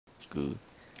Good.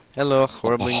 Hello,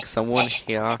 warbling someone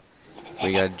here.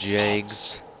 We got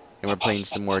Jags, and we're playing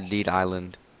some more Deed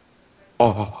Island.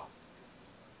 Oh.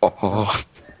 Oh.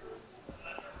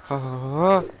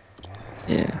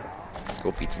 Yeah. Let's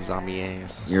go beat some zombie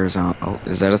ass. Yours on. Oh,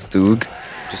 is that a Thug?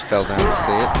 Just fell down. See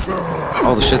it?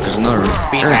 Oh, the shit, there's another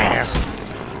one. Beat his ass.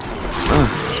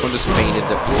 This one just fainted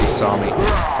because he saw me.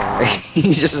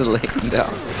 He's just laying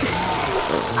down.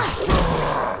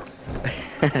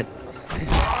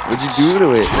 What'd you do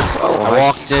to it? Oh, I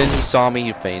walked in, he saw me,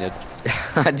 he fainted.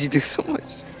 How'd you do so much?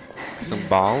 Some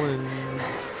balling.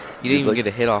 He didn't even get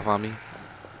a hit off on me.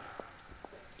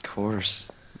 Of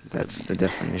course. That's the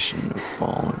definition of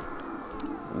balling.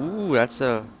 Ooh, that's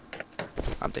a...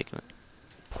 I'm taking it.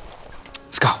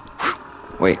 Let's go.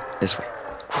 Wait, this way.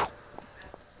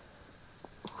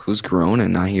 Who's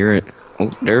groaning? I hear it. Oh,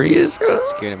 there he is.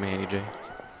 Scared him, Handy J.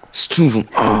 Stove him.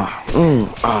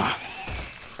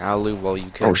 I'll loot while you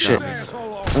kill Oh, shit. zombies.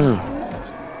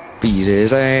 Beat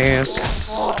his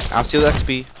ass. I'll steal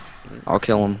XP. I'll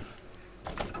kill him.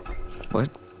 What?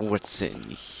 What's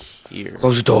in here?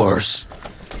 Close the doors.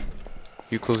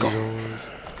 You close the Let's go. doors.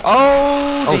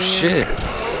 Oh! Oh, shit.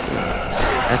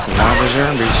 That's a lot of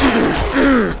zombies.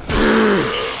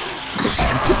 It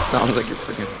sounds like you're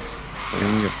freaking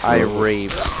clearing your throat. I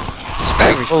raped.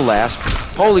 Spagful last.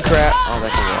 Holy crap. Oh,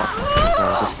 that's a wall. That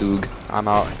was a Thug. I'm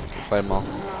out. Fight them all.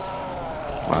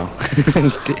 Wow.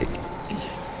 Dick.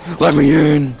 Let me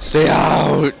in. Stay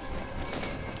out!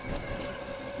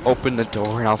 Open the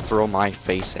door and I'll throw my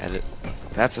face at it.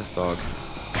 That's a thug.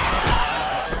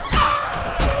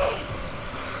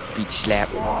 Beach slap.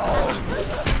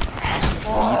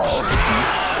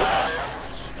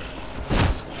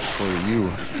 Who are you?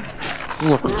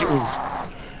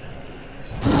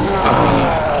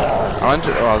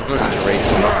 I was going to rage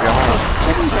him.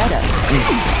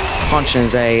 Punch in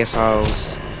his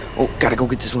assholes. Oh, gotta go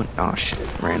get this one. Oh shit,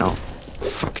 ran off.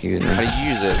 Fuck you. How do you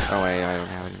use it? Oh wait, I don't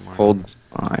have it anymore. Hold.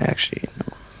 Oh, I actually no.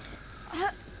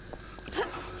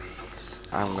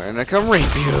 I'm gonna come rape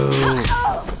you.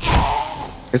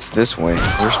 It's this way.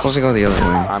 We're supposed to go the other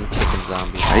way. I'm kicking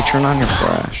zombies. How do you turn on your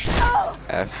flash?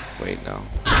 F. Wait, no.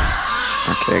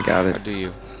 Okay, I got How it. do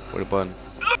you? What a button.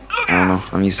 I don't know.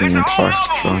 I'm using the Xbox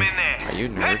controller. Are you a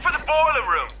nerd?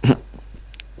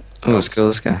 Oh, let's kill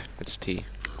this guy. It's T.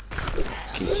 In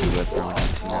case you let everyone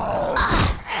to know.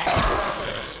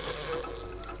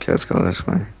 Okay, let's go this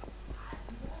way.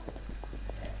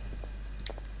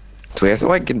 Do we have to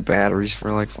like get batteries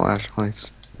for like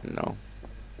flashlights? No.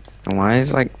 And why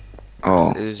is like, oh,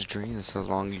 It is a dream. That's how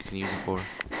long you can use it for.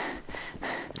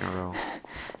 In a row.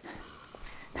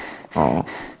 oh,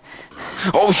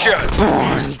 oh shit!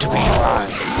 Born to be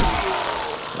alive.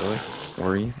 Really?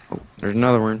 Were you? Oh, there's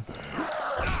another one.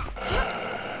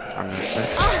 I'm gonna say.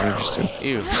 There's just two.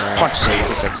 Ew. Punch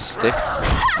that stick.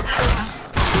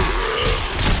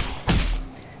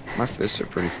 My fists are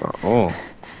pretty far. Oh,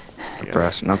 Yeah.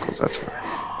 brass knuckles. That's right.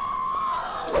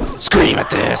 Scream at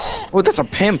this. Oh, that's a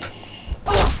pimp.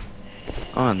 Oh,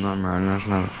 no, man, that's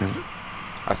not a pimp.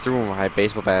 I threw him my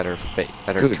baseball bat at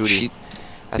her Dude, cootie.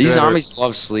 I these threw it at her- zombies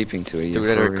love sleeping to it. Threw it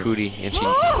at her cootie and she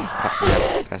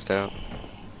passed out.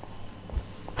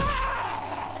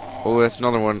 Oh, that's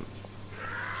another one.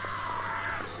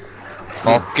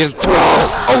 Falcon throw!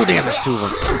 Oh damn, there's two of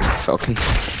them. Falcon.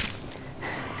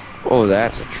 Oh,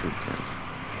 that's a true pimp.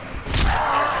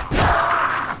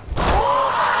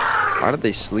 Why did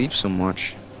they sleep so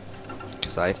much?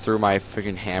 Cause I threw my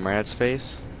freaking hammer at its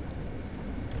face.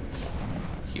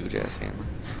 Huge ass hammer.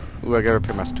 Ooh, I gotta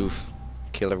repair my stoof.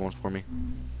 Kill everyone for me.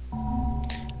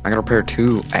 I gotta repair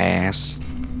two ass.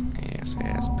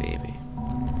 Ass, baby.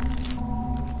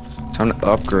 Time to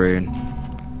upgrade. Know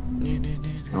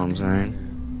what I'm saying?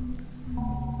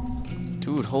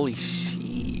 Dude, holy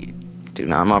shit. Dude,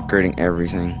 now I'm upgrading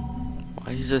everything.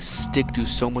 Why does a stick do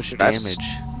so much That's- damage?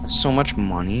 That's so much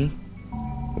money.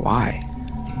 Why?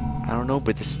 I don't know,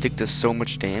 but the stick does so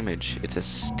much damage. It's a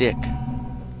stick.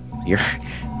 You're.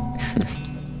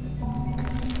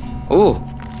 Ooh,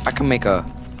 I can make a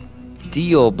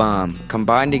Deo bomb.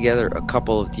 Combine together a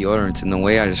couple of deodorants in the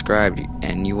way I described,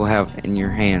 and you will have in your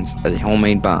hands a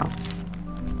homemade bomb.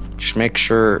 Just make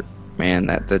sure, man,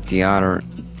 that the deodorant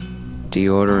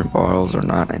bottles are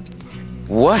not empty.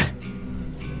 What?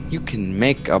 You can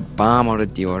make a bomb out of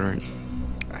deodorant.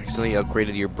 I accidentally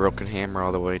upgraded your broken hammer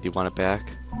all the way. Do you want it back?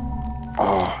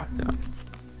 Oh,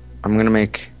 I'm gonna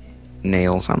make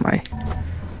nails on my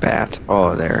bat.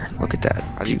 Oh, there. Look at that.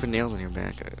 How do you put nails on your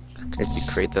back?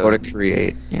 It's create the- go to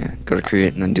create. Yeah, go to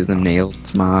create and then do the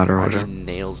nails mod or I whatever. do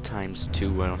nails times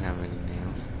 2. I don't have any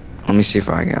nails. Let me see if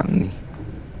I got any.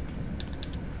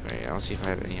 Wait, I want to see if I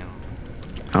have any.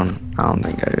 I don't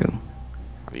think I do.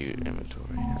 Have you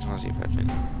inventory? I just want to see if I have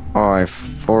any. Oh, I have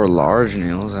 4 large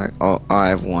nails. I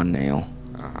have 1 nail.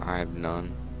 I have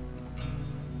none.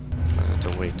 I have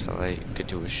to wait till I get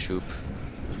to a shoop.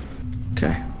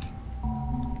 Okay.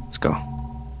 Let's go.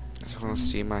 I just want to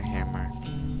see my hammer.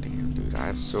 Damn, dude, I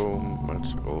have so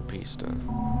much OP stuff.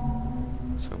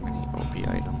 So many OP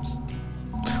items.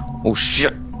 Oh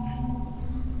shit!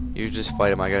 You just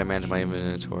fight him. I gotta manage my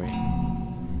inventory.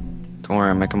 Don't worry,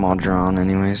 I make them all drawn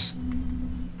anyways.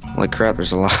 Holy crap,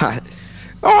 there's a lot.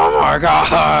 Oh my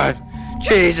god!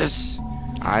 Jesus!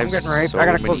 I'm getting raped. I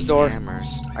gotta close the door.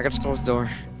 Hammers. I gotta close the door.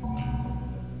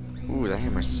 Ooh, that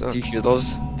hammer sucks. Do you hear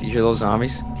those? Do you hear those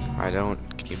zombies? I don't.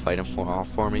 Can you fight them all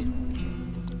for me?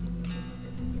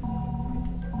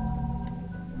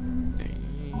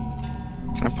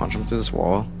 Can I punch him through this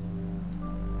wall?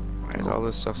 Why does all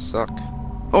this stuff suck?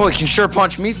 Oh, he can sure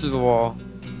punch me through the wall.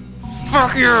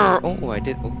 Fuck you! Oh, I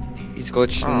did. Oh, he's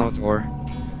glitched in the door.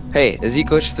 Hey, is he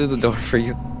glitched through the door for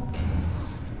you?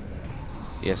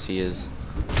 Yes, he is.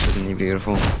 Isn't he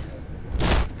beautiful?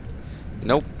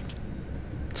 Nope.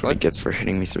 That's what he gets for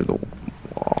hitting me through the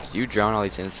wall. You drown all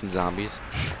these innocent zombies?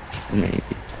 Maybe.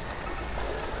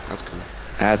 That's cool.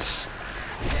 That's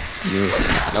you.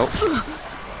 Nope.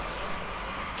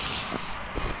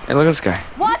 Hey, look at this guy.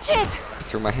 Watch it! I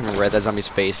threw my hammer right at that zombie's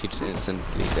face. He just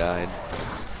instantly died.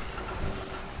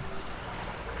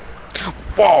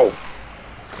 Whoa!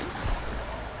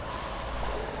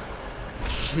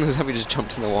 The zombie just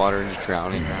jumped in the water and is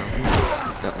drowning now.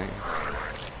 Dying.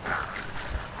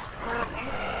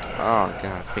 Oh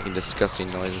god, making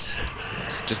disgusting noises.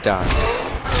 Just die.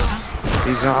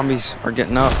 These zombies are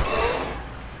getting up.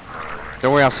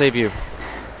 Don't worry, I'll save you.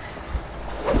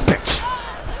 Bitch.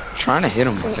 I'm trying to hit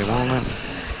them, but they won't let me.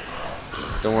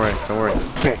 Don't worry,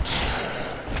 bitch.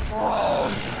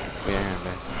 Yeah,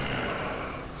 man.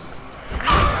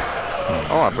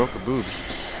 Oh, I broke her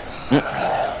boobs.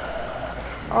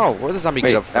 Oh, where did the zombie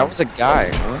get up from? That was a guy,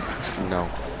 huh? No.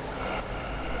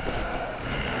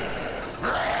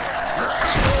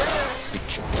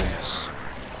 Beat your ass.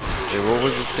 Hey, what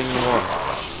was this thing you want?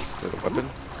 Is it a weapon?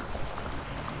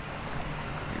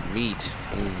 Meat.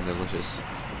 Delicious.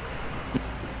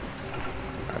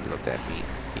 I love that meat.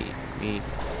 Meat.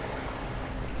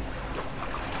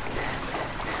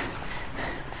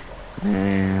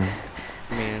 Man.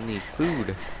 Man, I need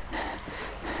food.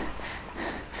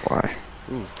 Why?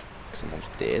 Ooh, someone's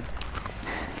dead.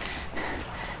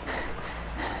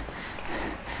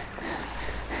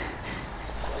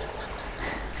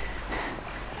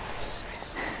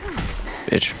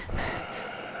 Bitch.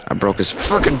 I broke his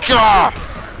frickin' jaw!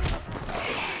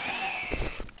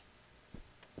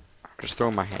 I'm just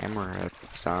throwing my hammer at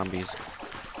zombies.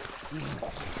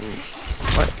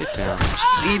 What? Get down.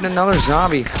 She's eating another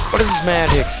zombie. What is this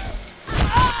magic?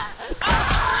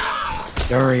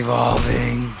 They're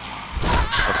evolving.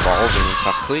 Evolving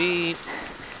complete.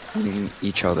 Eating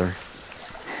each other.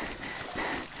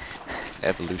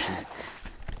 Evolution.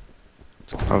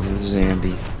 Of the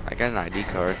zombie. I got an ID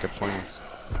card. They're pointless.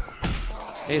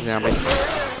 Hey, zombie.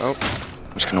 Oh,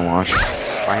 I'm just gonna watch.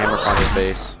 my hammer caught his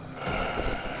face.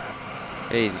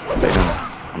 Hey, They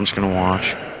don't. I'm just gonna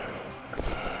watch.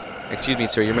 excuse me,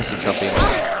 sir. You're missing something.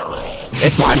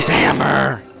 It's my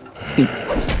hammer.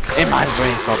 In my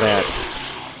baseball bat.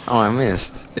 Oh, I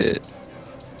missed it.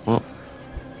 Well,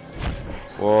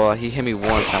 Well, he hit me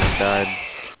once. I almost died.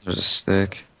 there's a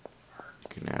stick. You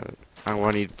can have it. I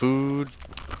want to eat food.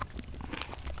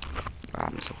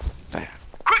 I'm so fat.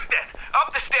 Quick then,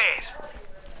 up the stairs.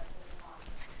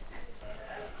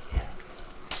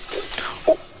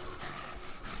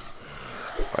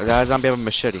 Why does that zombie have a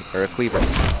machete or a cleaver?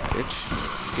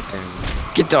 Bitch, get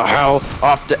down. Get the hell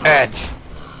off the edge.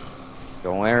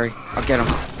 Don't worry, I'll get him.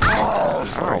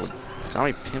 Oh,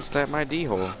 zombie pinched at my D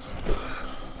hole.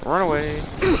 Run away.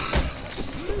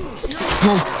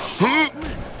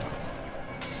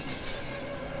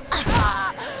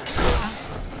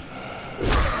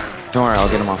 Don't worry, I'll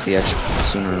get him off the edge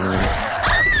sooner or later.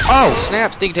 Oh,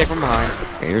 snap! Sneak attack from behind.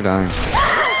 Okay, you're dying.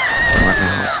 I'm not gonna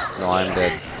help. No, I'm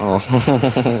dead.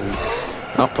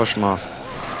 Oh. I'll push him off.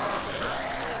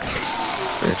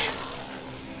 Bitch.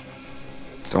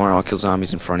 Don't worry, I'll kill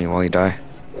zombies in front of you while you die.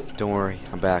 Don't worry,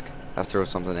 I'm back. I'll throw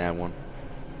something at one.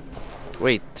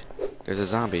 Wait, there's a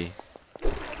zombie.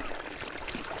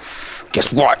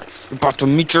 Guess what? You're about to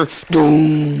meet your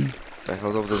doom. The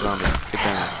hell's over the zombie? Get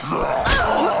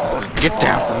down. Get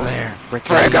down from there.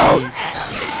 Frag out.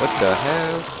 What the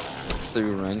hell?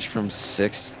 Threw a wrench from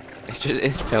 6.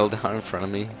 It fell down in front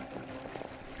of me.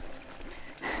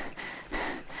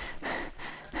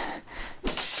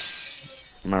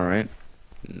 Am I right?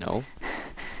 No.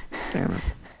 Damn it.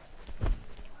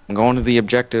 I'm going to the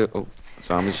objective. Oh,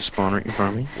 zombies just spawn right in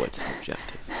front of me. What's the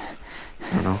objective?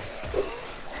 I don't know.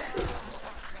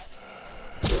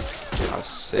 I'll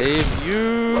save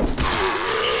you.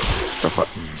 The fuck?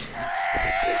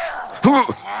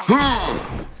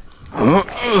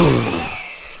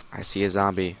 I see a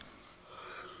zombie.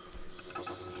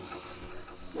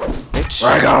 Bitch.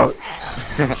 Frag out!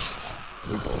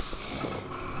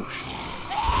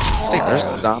 Stay There's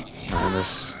there. a zombie behind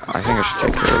this. I think I should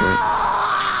take care of it.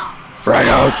 Frag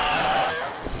out!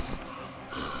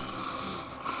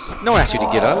 No one asked you to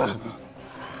get up.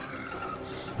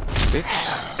 Bitch.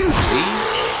 Please.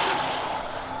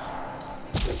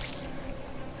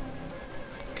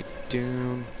 Get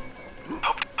down.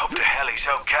 Hope the hell he's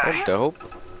okay. Oh, dope.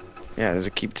 Yeah, does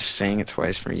it keep saying it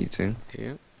twice for you too?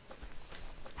 Yeah.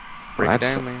 Well, Break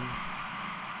that's- down, man.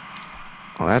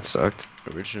 Oh, that sucked.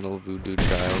 Original voodoo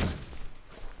child.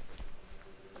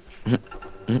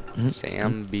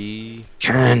 Sam B.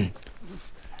 Ken!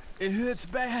 It hurts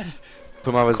bad. Put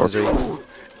him out of his misery.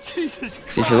 Jesus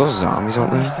Christ. See, for those zombies out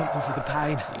there? Something for the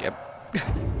pain. Yep.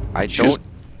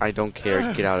 I don't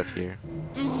care. Get out of here.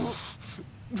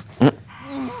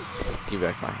 Give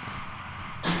back my hand.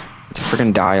 It's a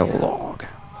freaking dialogue.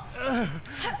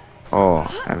 Oh,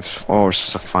 we're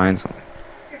supposed to find something.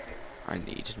 I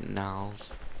need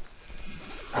nowls.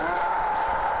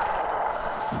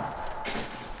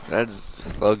 That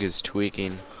slug is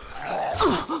tweaking.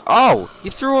 Oh! He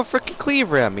threw a freaking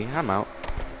cleaver at me. I'm out.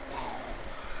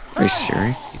 Are you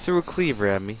serious? He threw a cleaver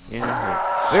at me. Yeah.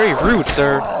 Very rude,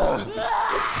 sir.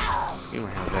 You don't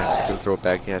have that, so I can throw it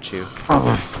back at you.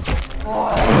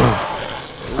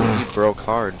 Ooh, he broke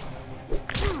hard.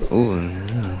 Ooh.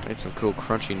 Made some cool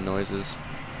crunching noises.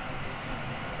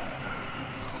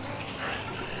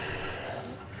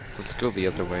 Let's go the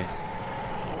other way.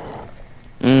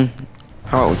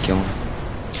 How about we kill him?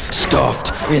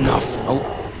 Stuffed! Enough! Oh.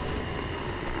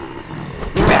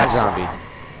 Bad zombie.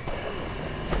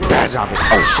 Bad zombie.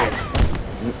 Oh shit.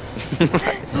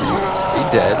 He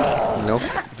dead. Nope.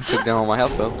 He took down all my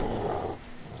health though.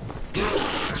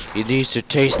 He needs to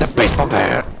taste the baseball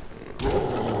bat.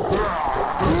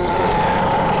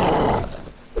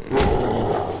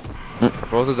 Are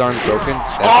both his arms broken?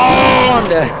 Oh, I'm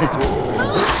dead!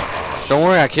 Don't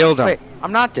worry, I killed him. Wait,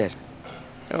 I'm not dead.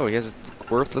 Oh, he has a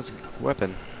worthless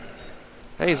weapon.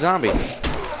 Hey, zombie.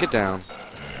 Get down.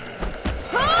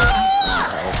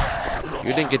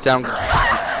 You didn't get down.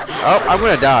 Oh, I'm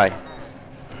gonna die.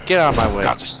 Get out of my way.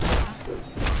 Got this.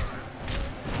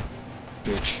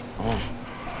 Bitch. Oh.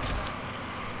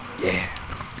 Yeah.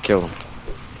 Kill him.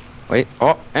 Wait.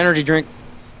 Oh, energy drink.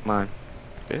 Mine.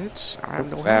 Bitch, I have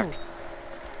no Fact. health.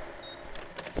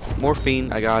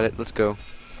 Morphine, I got it. Let's go.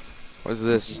 What is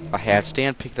this? A hat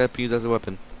stand? Pick that up, use as a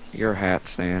weapon. Your hat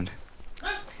stand.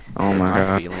 Oh my My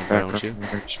god. feeling, why don't you?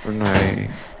 Backwards for night.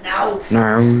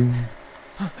 No.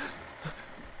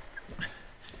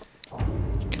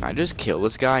 Can I just kill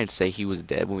this guy and say he was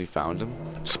dead when we found him?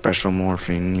 Special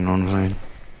morphine, you know what I'm saying?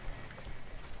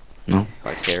 No?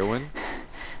 Like heroin?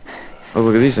 Oh,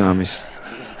 look at these zombies.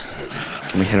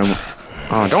 Can we hit them?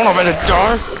 Oh, don't open the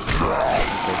door!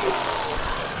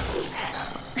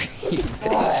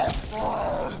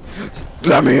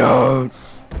 Let me out!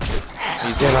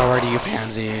 He's dead already, you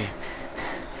pansy.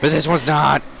 But this one's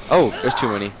not. Oh, there's too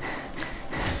many.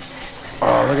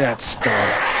 Oh, look at that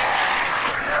stuff.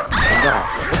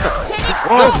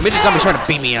 Oh, midget zombie's trying to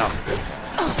beat me up.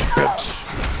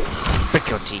 Pick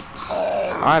your teeth.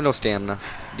 I have no stamina.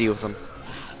 Deal with them.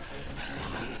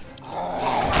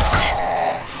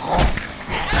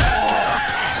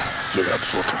 Get up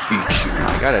so I can eat you.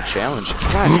 I got a challenge.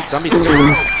 God, zombie's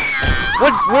still.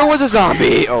 What? Where was a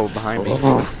zombie? Oh, behind me.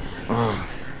 Where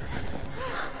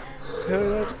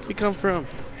did that zombie come from?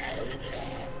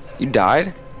 You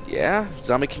died? Yeah,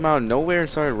 zombie came out of nowhere and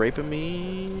started raping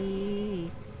me.